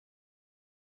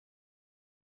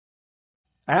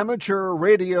Amateur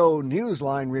Radio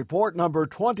Newsline Report number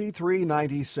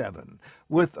 2397,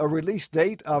 with a release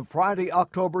date of Friday,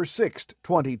 October 6,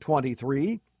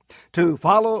 2023, to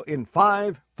follow in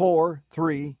 5, 4,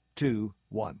 3, 2,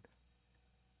 1.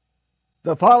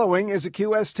 The following is a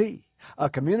QST. A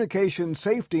communication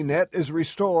safety net is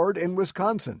restored in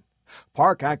Wisconsin.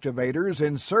 Park activators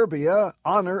in Serbia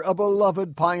honor a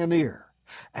beloved pioneer.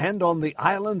 And on the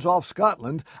islands off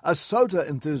Scotland, a soda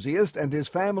enthusiast and his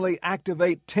family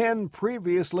activate 10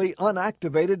 previously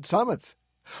unactivated summits.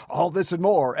 All this and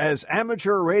more as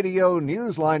Amateur Radio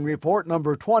Newsline Report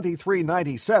number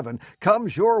 2397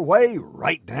 comes your way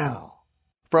right now.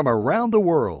 From around the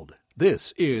world,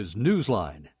 this is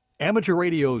Newsline, Amateur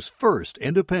Radio's first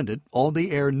independent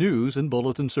on-the-air news and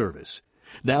bulletin service.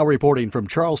 Now reporting from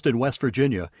Charleston, West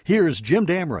Virginia, here's Jim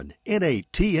Dameron,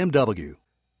 N8TMW.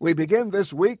 We begin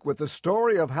this week with the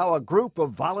story of how a group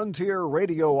of volunteer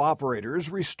radio operators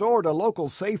restored a local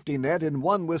safety net in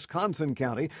one Wisconsin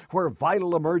county where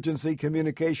vital emergency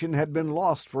communication had been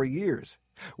lost for years.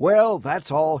 Well,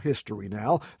 that's all history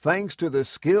now, thanks to the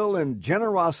skill and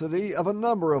generosity of a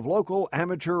number of local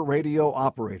amateur radio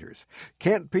operators.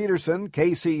 Kent Peterson,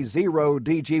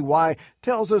 KC0DGY,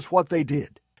 tells us what they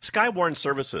did. Skywarn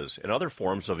services and other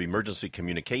forms of emergency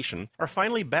communication are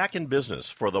finally back in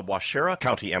business for the Waushara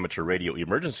County Amateur Radio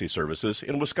Emergency Services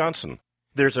in Wisconsin.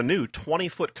 There's a new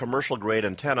 20-foot commercial-grade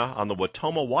antenna on the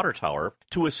Watoma Water Tower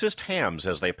to assist hams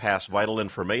as they pass vital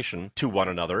information to one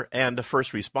another and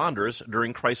first responders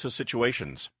during crisis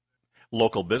situations.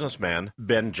 Local businessman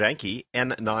Ben Janke,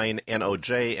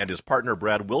 N9NOJ, and his partner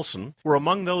Brad Wilson were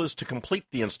among those to complete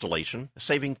the installation,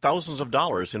 saving thousands of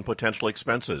dollars in potential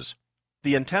expenses.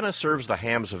 The antenna serves the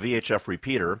ham's VHF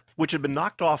repeater, which had been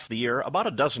knocked off the air about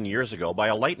a dozen years ago by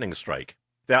a lightning strike.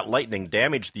 That lightning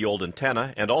damaged the old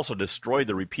antenna and also destroyed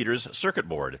the repeater's circuit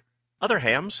board. Other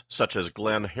hams, such as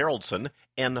Glenn Haroldson,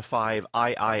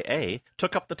 N5IIA,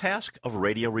 took up the task of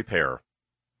radio repair.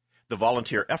 The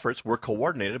volunteer efforts were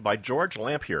coordinated by George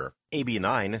Lampier,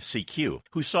 AB9CQ,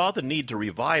 who saw the need to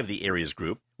revive the Aries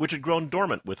group, which had grown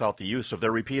dormant without the use of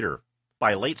their repeater.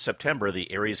 By late September,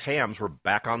 the Aries hams were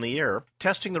back on the air,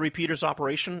 testing the repeater's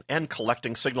operation and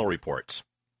collecting signal reports.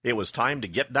 It was time to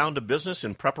get down to business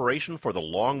in preparation for the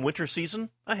long winter season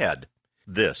ahead.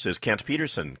 This is Kent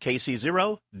Peterson,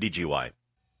 KC0DGY.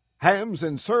 Hams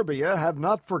in Serbia have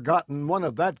not forgotten one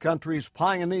of that country's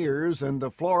pioneers in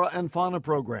the Flora and Fauna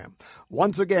program.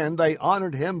 Once again, they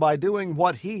honored him by doing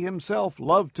what he himself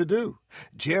loved to do.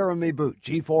 Jeremy Boot,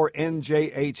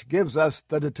 G4NJH, gives us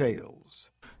the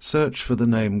details. Search for the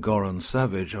name Goran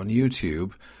Savic on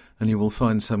YouTube, and you will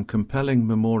find some compelling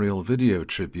memorial video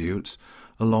tributes,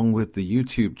 along with the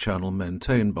YouTube channel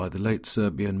maintained by the late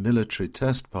Serbian military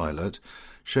test pilot,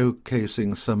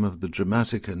 showcasing some of the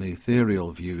dramatic and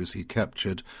ethereal views he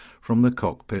captured from the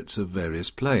cockpits of various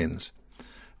planes.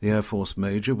 The Air Force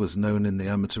Major was known in the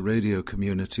amateur radio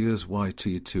community as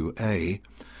YT2A,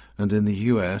 and in the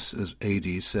US as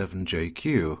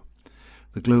AD7JQ.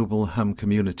 The global ham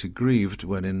community grieved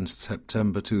when in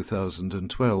September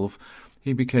 2012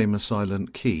 he became a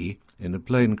silent key in a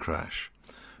plane crash.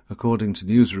 According to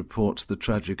news reports, the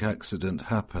tragic accident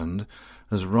happened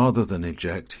as rather than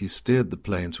eject, he steered the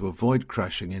plane to avoid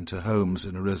crashing into homes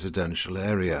in a residential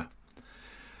area.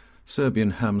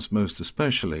 Serbian hams, most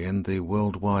especially in the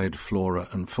worldwide flora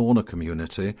and fauna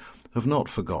community, have not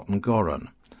forgotten Goran.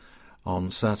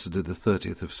 On Saturday the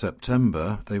 30th of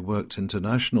September, they worked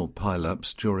international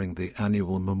pile-ups during the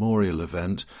annual memorial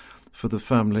event for the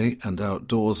family and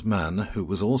outdoors man who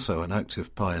was also an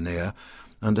active pioneer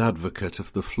and advocate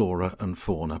of the Flora and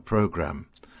Fauna program.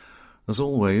 As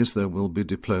always, there will be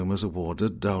diplomas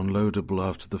awarded, downloadable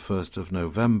after the 1st of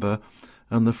November,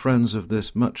 and the friends of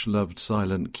this much-loved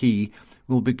silent key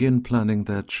will begin planning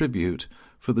their tribute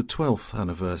for the 12th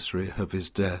anniversary of his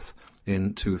death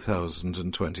in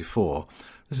 2024.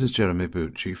 This is Jeremy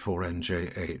Boot,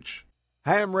 G4NJH.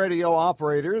 Ham radio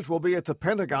operators will be at the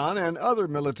Pentagon and other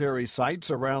military sites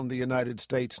around the United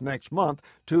States next month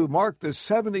to mark the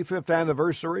 75th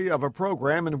anniversary of a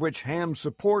program in which hams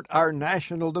support our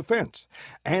national defense.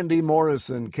 Andy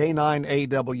Morrison,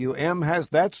 K9AWM, has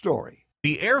that story.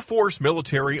 The Air Force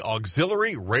Military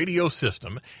Auxiliary Radio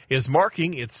System is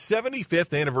marking its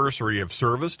 75th anniversary of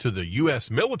service to the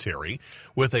U.S. military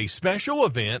with a special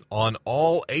event on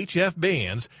all HF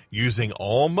bands using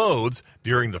all modes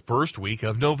during the first week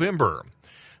of November.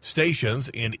 Stations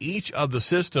in each of the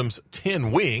system's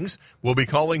 10 wings will be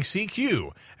calling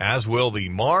CQ, as will the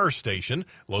Mars station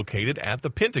located at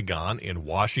the Pentagon in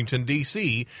Washington,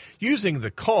 D.C., using the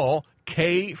call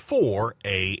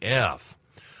K4AF.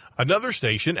 Another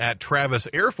station at Travis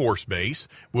Air Force Base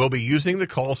will be using the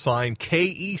call sign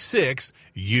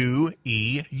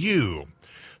KE6UEU.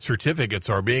 Certificates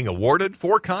are being awarded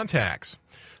for contacts.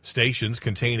 Stations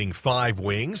containing 5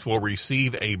 wings will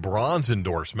receive a bronze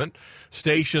endorsement.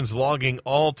 Stations logging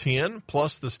all 10,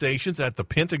 plus the stations at the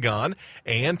Pentagon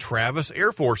and Travis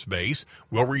Air Force Base,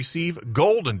 will receive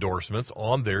gold endorsements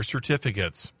on their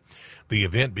certificates. The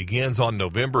event begins on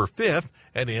November 5th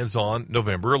and ends on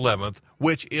November 11th,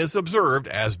 which is observed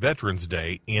as Veterans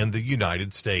Day in the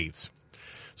United States.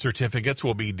 Certificates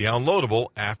will be downloadable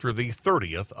after the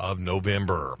 30th of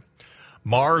November.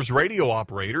 Mars radio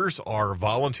operators are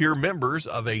volunteer members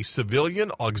of a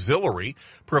civilian auxiliary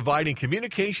providing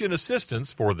communication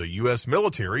assistance for the U.S.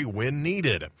 military when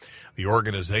needed. The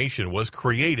organization was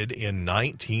created in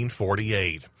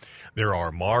 1948. There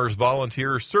are Mars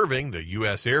volunteers serving the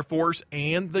U.S. Air Force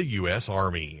and the U.S.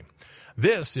 Army.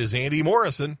 This is Andy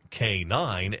Morrison,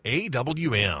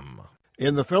 K9AWM.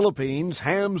 In the Philippines,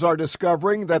 hams are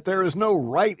discovering that there is no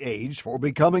right age for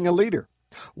becoming a leader.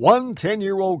 One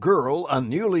 10-year-old girl, a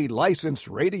newly licensed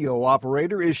radio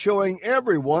operator, is showing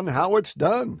everyone how it's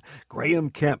done. Graham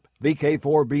Kemp,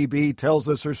 VK4BB, tells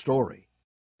us her story.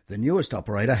 The newest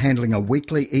operator handling a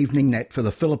weekly evening net for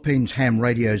the Philippines ham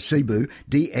radio Cebu,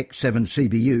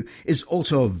 DX7CBU, is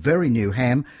also a very new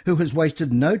ham who has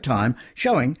wasted no time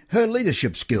showing her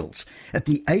leadership skills. At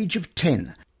the age of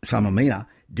 10, Samamina,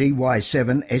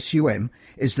 DY7SUM,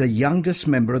 is the youngest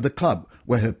member of the club,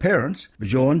 where her parents,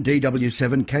 Bjorn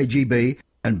DW7KGB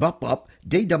and Bop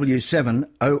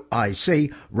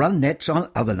DW7OIC, run nets on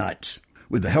other nights.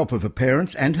 With the help of her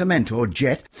parents and her mentor,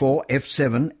 Jet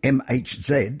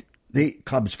 4F7MHZ, the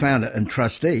club's founder and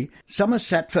trustee, Summer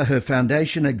sat for her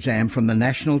foundation exam from the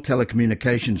National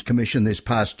Telecommunications Commission this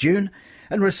past June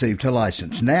and received her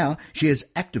licence. Now she is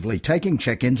actively taking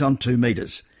check-ins on 2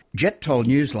 metres. Jet told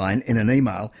Newsline in an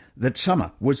email that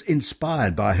Summer was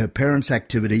inspired by her parents'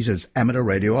 activities as amateur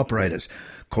radio operators,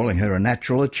 calling her a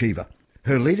natural achiever.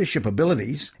 Her leadership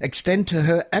abilities extend to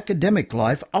her academic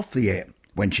life off the air.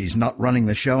 When she's not running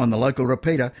the show on the local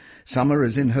repeater, Summer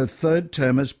is in her 3rd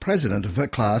term as president of her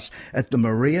class at the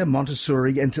Maria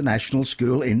Montessori International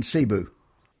School in Cebu.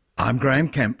 I'm Graham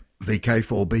Kemp,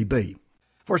 VK4BB.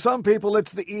 For some people,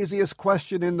 it's the easiest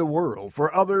question in the world.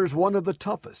 For others, one of the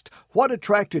toughest. What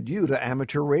attracted you to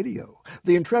amateur radio?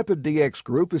 The Intrepid DX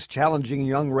Group is challenging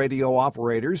young radio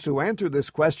operators to answer this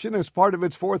question as part of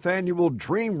its 4th annual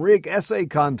Dream Rig Essay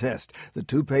Contest. The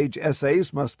 2-page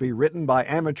essays must be written by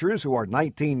amateurs who are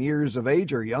 19 years of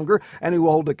age or younger and who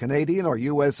hold a Canadian or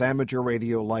U.S. amateur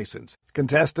radio license.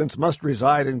 Contestants must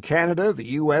reside in Canada,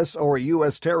 the U.S., or a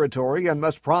U.S. territory and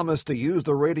must promise to use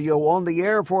the radio on the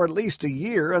air for at least a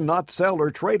year and not sell or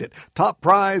trade it. Top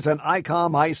prize, an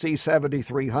ICOM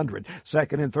IC7300.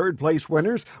 Second and third place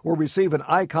winners will receive an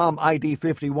ICOM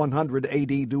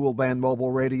ID5100 AD dual-band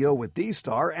mobile radio with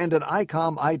D-Star and an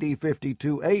ICOM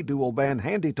ID52A dual-band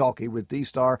handy-talkie with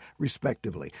D-Star,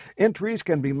 respectively. Entries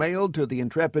can be mailed to the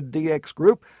Intrepid DX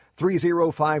Group,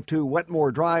 3052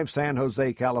 Wetmore Drive, San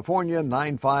Jose, California,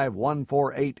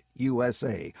 95148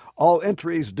 USA. All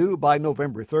entries due by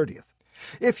November 30th.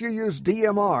 If you use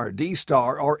DMR,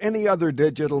 D-Star, or any other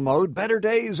digital mode, better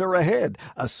days are ahead.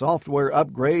 A software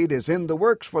upgrade is in the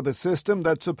works for the system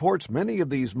that supports many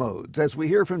of these modes, as we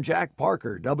hear from Jack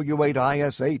Parker,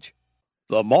 W8ISH.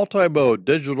 The multi-mode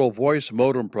digital voice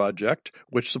modem project,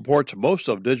 which supports most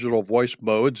of digital voice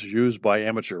modes used by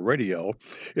amateur radio,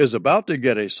 is about to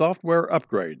get a software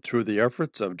upgrade through the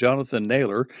efforts of Jonathan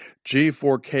Naylor,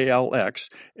 G4KLX,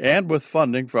 and with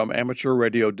funding from Amateur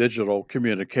Radio Digital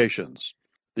Communications.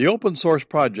 The open-source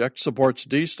project supports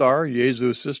D-Star,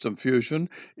 Yaesu System Fusion,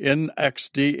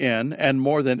 NXDN, and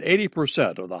more than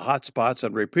 80% of the hotspots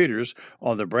and repeaters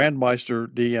on the Brandmeister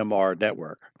DMR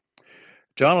network.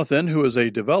 Jonathan, who is a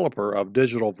developer of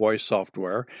digital voice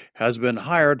software, has been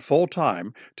hired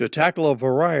full-time to tackle a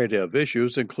variety of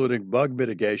issues, including bug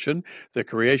mitigation, the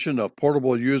creation of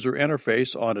portable user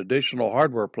interface on additional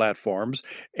hardware platforms,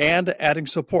 and adding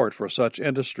support for such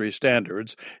industry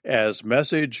standards as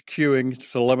message queuing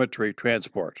telemetry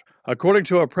transport. According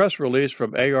to a press release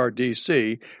from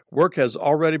ARDC, work has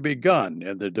already begun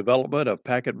in the development of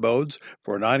packet modes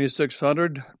for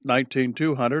 9600,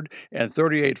 19200, and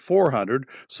 38400,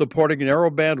 supporting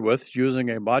narrow bandwidth using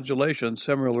a modulation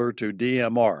similar to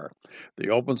DMR.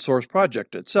 The open source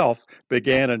project itself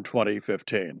began in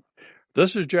 2015.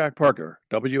 This is Jack Parker,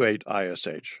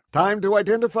 W8ISH. Time to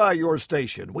identify your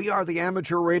station. We are the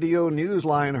amateur radio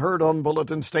Newsline, heard on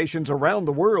bulletin stations around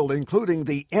the world, including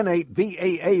the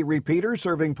N8VAA repeater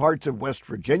serving parts of West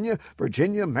Virginia,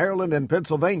 Maryland, and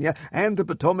Pennsylvania, and the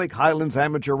Potomac Highlands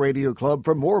Amateur Radio Club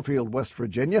from Moorfield, West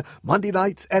Virginia, Monday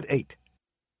nights at 8.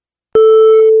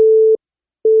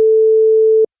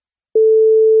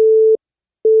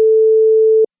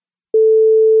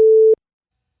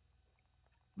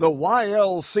 The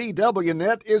YLCW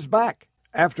net is back.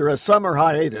 After a summer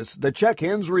hiatus, the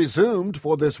check-ins resumed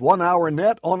for this one-hour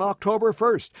net on October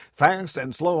 1st. Fast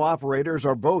and slow operators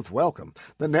are both welcome.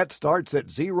 The net starts at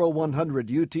 0100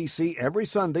 UTC every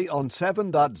Sunday on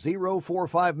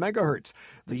 7.045 megahertz.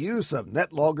 The use of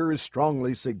net logger is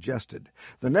strongly suggested.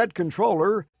 The net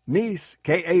controller, Nice,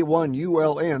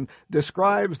 K-A-1-U-L-N,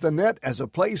 describes the net as a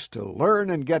place to learn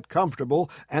and get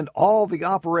comfortable, and all the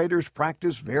operators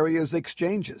practice various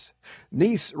exchanges.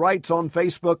 Nice writes on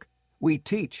Facebook, "We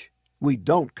teach, we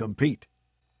don't compete."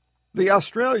 The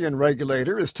Australian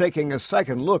regulator is taking a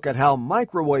second look at how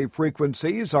microwave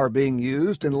frequencies are being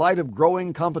used in light of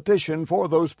growing competition for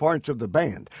those parts of the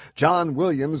band. John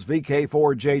Williams,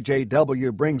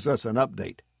 VK4JJW, brings us an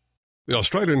update. The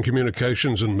Australian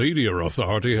Communications and Media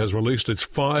Authority has released its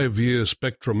 5-year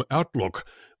spectrum outlook,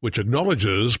 which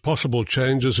acknowledges possible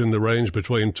changes in the range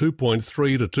between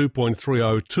 2.3 to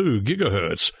 2.302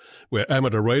 gigahertz, where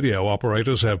amateur radio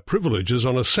operators have privileges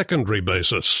on a secondary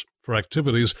basis for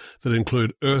activities that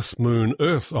include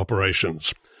Earth-Moon-Earth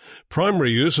operations.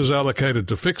 Primary use is allocated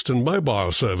to fixed and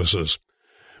mobile services.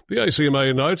 The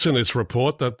ACMA notes in its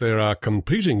report that there are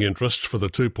competing interests for the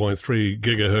 2.3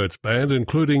 gigahertz band,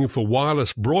 including for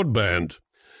wireless broadband.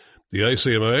 The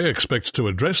ACMA expects to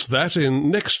address that in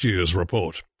next year's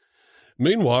report.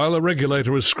 Meanwhile, a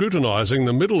regulator is scrutinising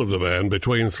the middle of the band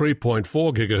between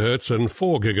 3.4 gigahertz and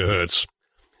 4 gigahertz.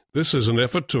 This is an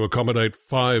effort to accommodate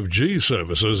 5G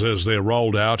services as they're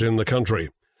rolled out in the country.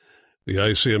 The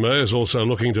ACMA is also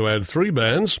looking to add 3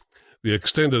 bands: the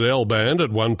extended L band at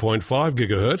 1.5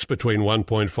 gigahertz between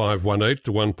 1.518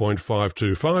 to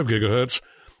 1.525 gigahertz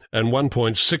and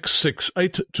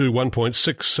 1.668 to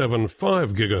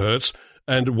 1.675 gigahertz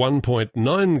and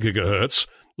 1.9 gigahertz,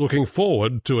 looking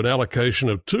forward to an allocation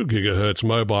of 2 gigahertz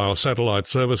mobile satellite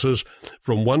services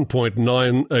from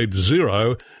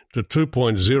 1.980 to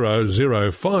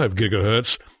 2.005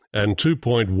 gigahertz and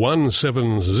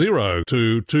 2.170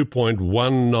 to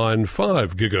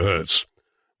 2.195 gigahertz.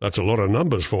 That's a lot of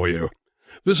numbers for you.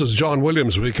 This is John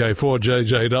Williams,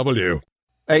 VK4JJW.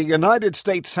 A United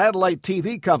States satellite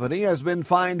TV company has been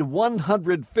fined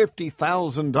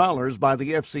 $150,000 by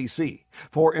the FCC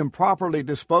for improperly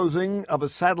disposing of a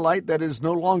satellite that is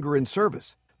no longer in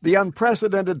service. The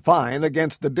unprecedented fine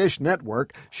against the Dish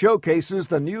Network showcases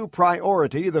the new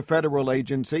priority the federal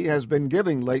agency has been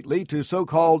giving lately to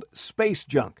so-called space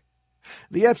junk.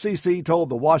 The FCC told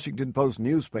the Washington Post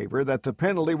newspaper that the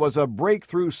penalty was a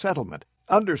breakthrough settlement,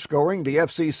 underscoring the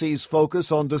FCC's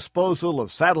focus on disposal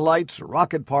of satellites,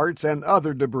 rocket parts, and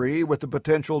other debris with the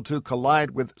potential to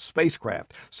collide with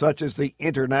spacecraft, such as the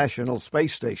International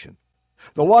Space Station.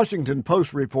 The Washington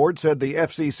Post report said the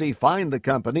FCC fined the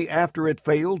company after it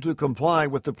failed to comply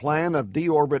with the plan of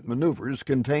deorbit maneuvers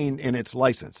contained in its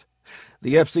license.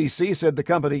 The FCC said the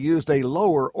company used a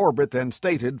lower orbit than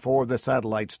stated for the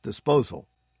satellite's disposal.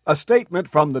 A statement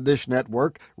from the Dish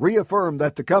Network reaffirmed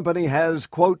that the company has,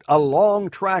 quote, a long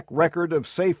track record of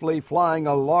safely flying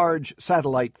a large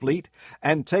satellite fleet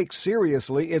and takes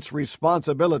seriously its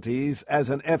responsibilities as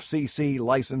an FCC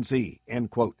licensee, end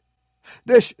quote.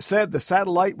 Dish said the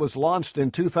satellite was launched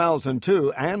in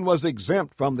 2002 and was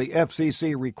exempt from the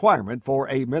FCC requirement for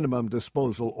a minimum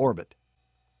disposal orbit.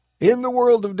 In the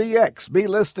world of DX, be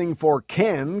listening for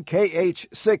Ken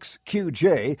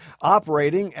KH6QJ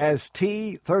operating as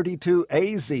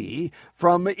T32AZ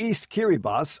from East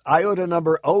Kiribati, IOTA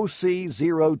number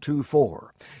OC024.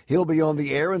 He'll be on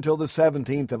the air until the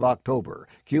 17th of October.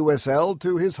 QSL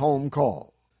to his home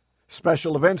call.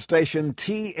 Special event station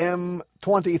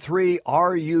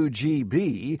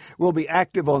TM23RUGB will be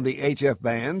active on the HF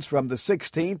bands from the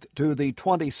 16th to the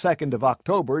 22nd of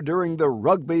October during the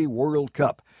Rugby World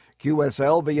Cup.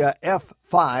 QSL via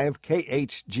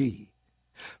F5KHG.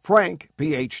 Frank,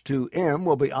 PH2M,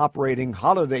 will be operating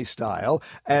holiday style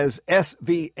as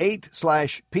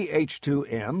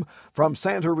SV8/PH2M from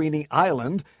Santorini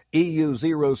Island,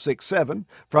 EU067,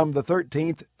 from the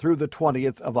 13th through the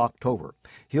 20th of October.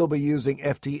 He'll be using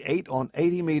FT8 on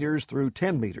 80 meters through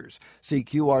 10 meters. See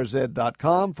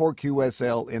QRZ.com for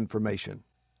QSL information.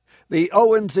 The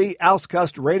ONZ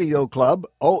Auskust Radio Club,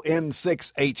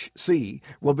 ON6HC,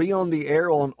 will be on the air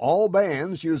on all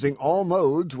bands using all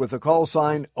modes with the call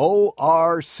sign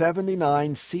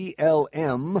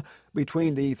OR79CLM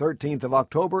between the 13th of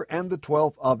October and the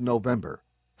 12th of November.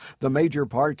 The major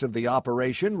parts of the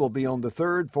operation will be on the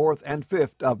 3rd, 4th, and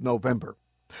 5th of November.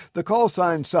 The call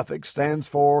sign suffix stands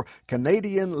for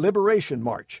Canadian Liberation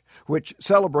March, which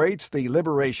celebrates the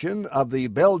liberation of the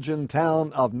Belgian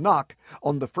town of Knock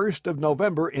on the 1st of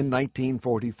November in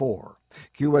 1944.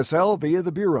 QSL via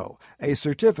the Bureau. A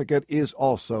certificate is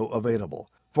also available.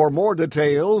 For more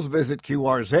details, visit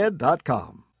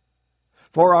QRZ.com.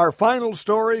 For our final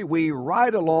story, we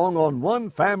ride along on one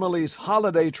family's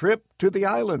holiday trip to the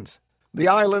islands. The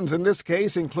islands in this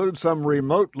case include some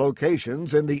remote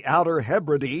locations in the Outer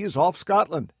Hebrides off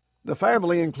Scotland. The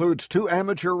family includes 2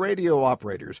 amateur radio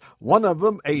operators, one of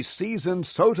them a seasoned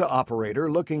SOTA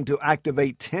operator looking to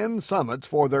activate 10 summits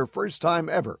for their first time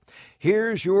ever.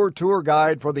 Here's your tour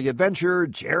guide for the adventure,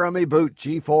 Jeremy Boot,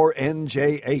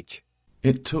 G4NJH.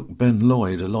 It took Ben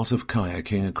Lloyd a lot of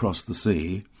kayaking across the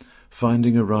sea,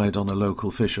 finding a ride on a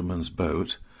local fisherman's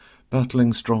boat,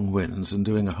 battling strong winds and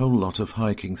doing a whole lot of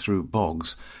hiking through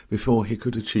bogs before he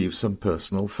could achieve some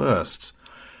personal firsts.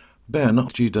 Ben,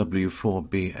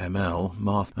 GW4BML,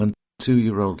 Martha and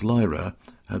 2-year-old Lyra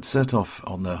had set off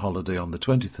on their holiday on the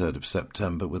 23rd of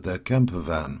September with their camper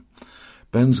van.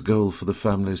 Ben's goal for the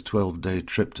family's 12-day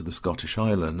trip to the Scottish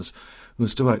Highlands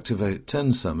was to activate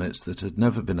 10 summits that had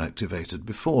never been activated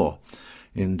before.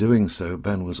 In doing so,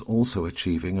 Ben was also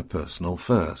achieving a personal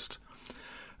first.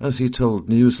 As he told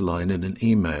Newsline in an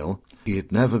email, he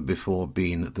had never before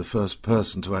been the first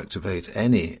person to activate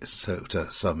any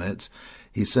SOTA summit.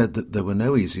 He said that there were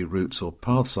no easy routes or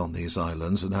paths on these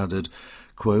islands and added,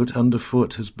 quote,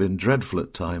 "Underfoot has been dreadful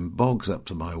at times, bogs up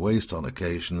to my waist on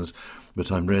occasions,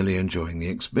 but I'm really enjoying the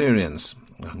experience,"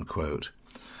 unquote.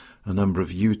 A number of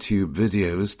YouTube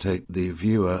videos take the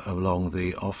viewer along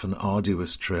the often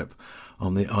arduous trip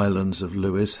on the islands of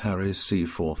Lewis, Harris,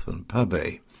 Seaforth and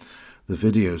Pabay. The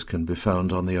videos can be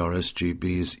found on the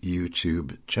RSGB's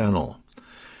YouTube channel.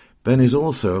 Ben is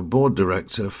also a board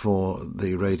director for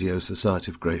the Radio Society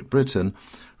of Great Britain,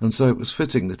 and so it was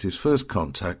fitting that his first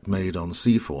contact made on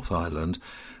Seaforth Island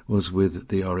was with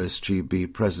the RSGB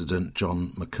president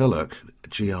John McCulloch,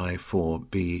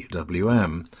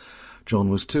 GI4BWM. John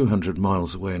was 200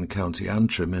 miles away in County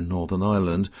Antrim in Northern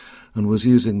Ireland and was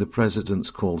using the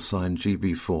president's call sign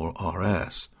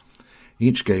GB4RS.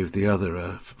 Each gave the other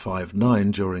a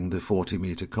 5-9 during the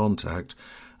 40-metre contact,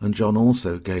 and John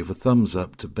also gave a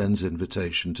thumbs-up to Ben's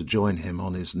invitation to join him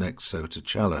on his next SOTA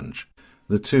challenge.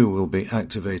 The two will be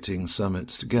activating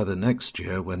summits together next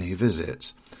year when he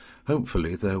visits.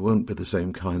 Hopefully there won't be the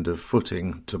same kind of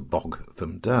footing to bog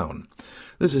them down.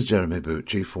 This is Jeremy Boot,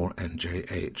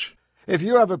 G4NJH. If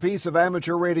you have a piece of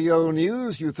amateur radio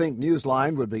news you think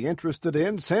Newsline would be interested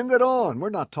in, send it on. We're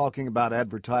not talking about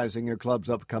advertising your club's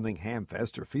upcoming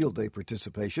Hamfest or Field Day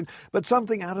participation, but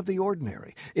something out of the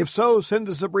ordinary. If so, send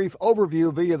us a brief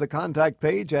overview via the contact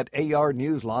page at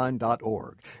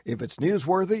arnewsline.org. If it's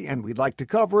newsworthy and we'd like to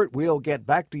cover it, we'll get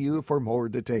back to you for more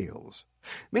details.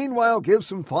 Meanwhile, give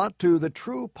some thought to the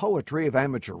true poetry of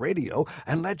amateur radio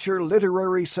and let your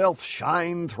literary self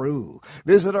shine through.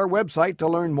 Visit our website to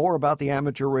learn more about the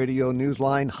Amateur Radio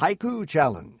Newsline Haiku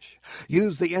Challenge.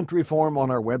 Use the entry form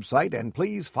on our website and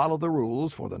please follow the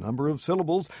rules for the number of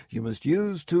syllables you must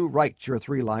use to write your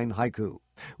 3-line haiku.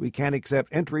 We can't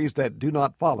accept entries that do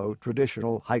not follow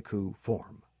traditional haiku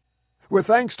form. With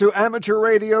thanks to Amateur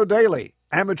Radio Daily,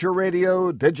 Amateur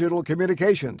Radio Digital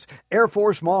Communications, Air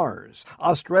Force Mars,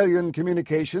 Australian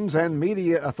Communications and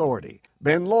Media Authority,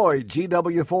 Ben Lloyd,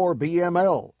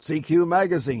 GW4BML, CQ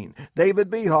Magazine, David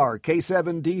Bihar,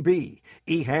 K7DB,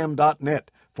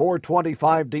 eham.net,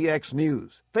 425DX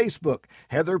News, Facebook,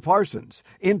 Heather Parsons,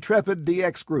 Intrepid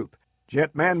DX Group,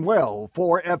 Jet Manuel,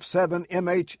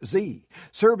 4F7MHZ,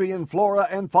 Serbian Flora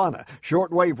and Fauna,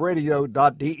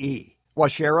 shortwaveradio.de,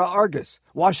 Washera Argus,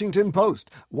 Washington Post,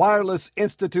 Wireless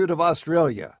Institute of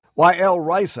Australia, YL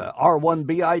Risa,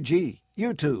 R1BIG,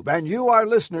 YouTube, and you, our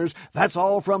listeners, that's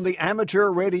all from the Amateur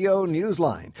Radio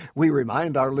Newsline. We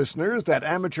remind our listeners that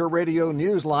Amateur Radio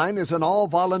Newsline is an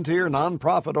all-volunteer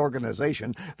nonprofit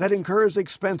organization that incurs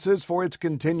expenses for its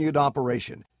continued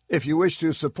operation. If you wish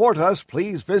to support us,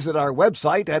 please visit our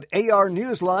website at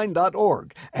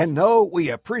arnewsline.org, and know we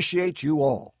appreciate you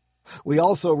all. We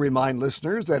also remind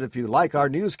listeners that if you like our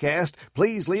newscast,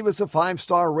 please leave us a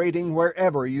 5-star rating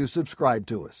wherever you subscribe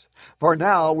to us. For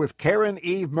now, with Karen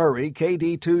Eve Murray,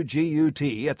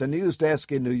 KD2GUT, at the news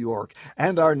desk in New York,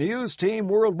 and our news team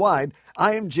worldwide,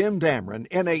 I am Jim Dameron,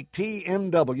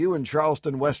 N8TMW in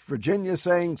Charleston, West Virginia,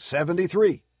 saying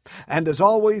 73. And as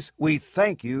always, we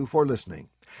thank you for listening.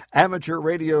 Amateur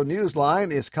Radio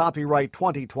Newsline is copyright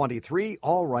 2023,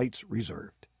 all rights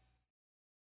reserved.